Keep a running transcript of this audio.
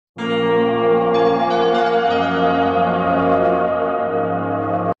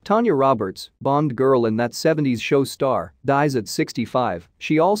Tanya Roberts, Bond girl and That 70s Show star, dies at 65.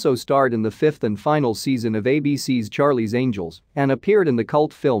 She also starred in the fifth and final season of ABC's Charlie's Angels and appeared in the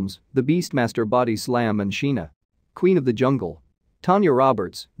cult films The Beastmaster, Body Slam and Sheena. Queen of the Jungle. Tanya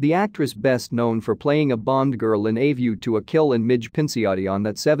Roberts, the actress best known for playing a Bond girl in A View to a Kill and Midge Pinciotti on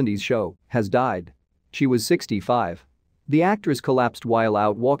That 70s Show, has died. She was 65. The actress collapsed while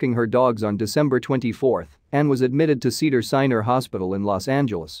out walking her dogs on December 24 and was admitted to Cedar-Sinar Hospital in Los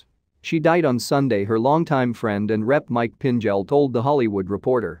Angeles. She died on Sunday, her longtime friend and rep Mike Pingel told The Hollywood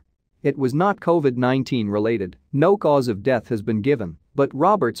Reporter. It was not COVID-19 related, no cause of death has been given, but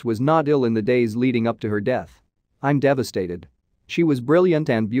Roberts was not ill in the days leading up to her death. I'm devastated. She was brilliant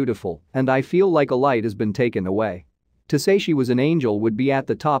and beautiful, and I feel like a light has been taken away. To say she was an angel would be at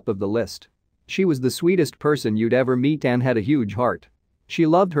the top of the list. She was the sweetest person you'd ever meet and had a huge heart. She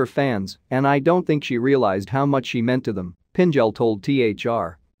loved her fans, and I don't think she realized how much she meant to them, Pingel told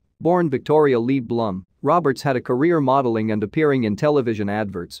THR. Born Victoria Lee Blum, Roberts had a career modeling and appearing in television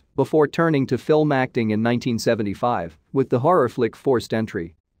adverts before turning to film acting in 1975 with the horror flick Forced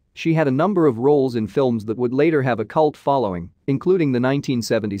Entry. She had a number of roles in films that would later have a cult following, including the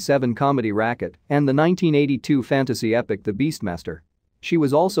 1977 comedy Racket and the 1982 fantasy epic The Beastmaster. She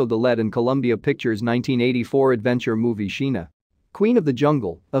was also the lead in Columbia Pictures' 1984 adventure movie Sheena. Queen of the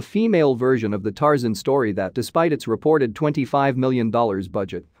Jungle, a female version of the Tarzan story that, despite its reported $25 million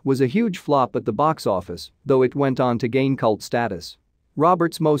budget, was a huge flop at the box office, though it went on to gain cult status.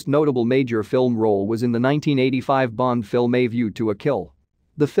 Roberts' most notable major film role was in the 1985 Bond film A View to a Kill.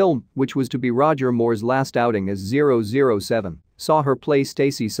 The film, which was to be Roger Moore's last outing as 007, saw her play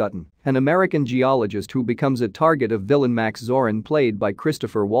Stacy Sutton, an American geologist who becomes a target of villain Max Zorin, played by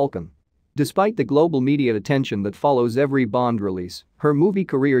Christopher Walken. Despite the global media attention that follows every Bond release, her movie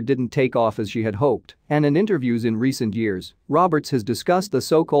career didn't take off as she had hoped, and in interviews in recent years, Roberts has discussed the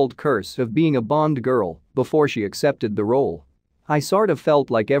so-called curse of being a Bond girl before she accepted the role. I sort of felt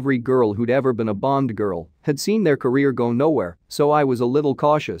like every girl who'd ever been a Bond girl had seen their career go nowhere, so I was a little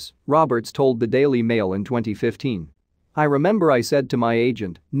cautious, Roberts told the Daily Mail in 2015. I remember I said to my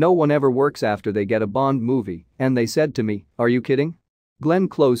agent, no one ever works after they get a Bond movie, and they said to me, are you kidding? Glenn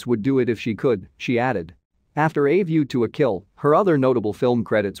Close would do it if she could, she added. After A View to a Kill, her other notable film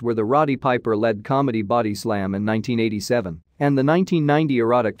credits were the Roddy Piper-led comedy Body Slam in 1987 and the 1990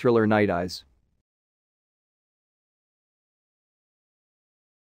 erotic thriller Night Eyes.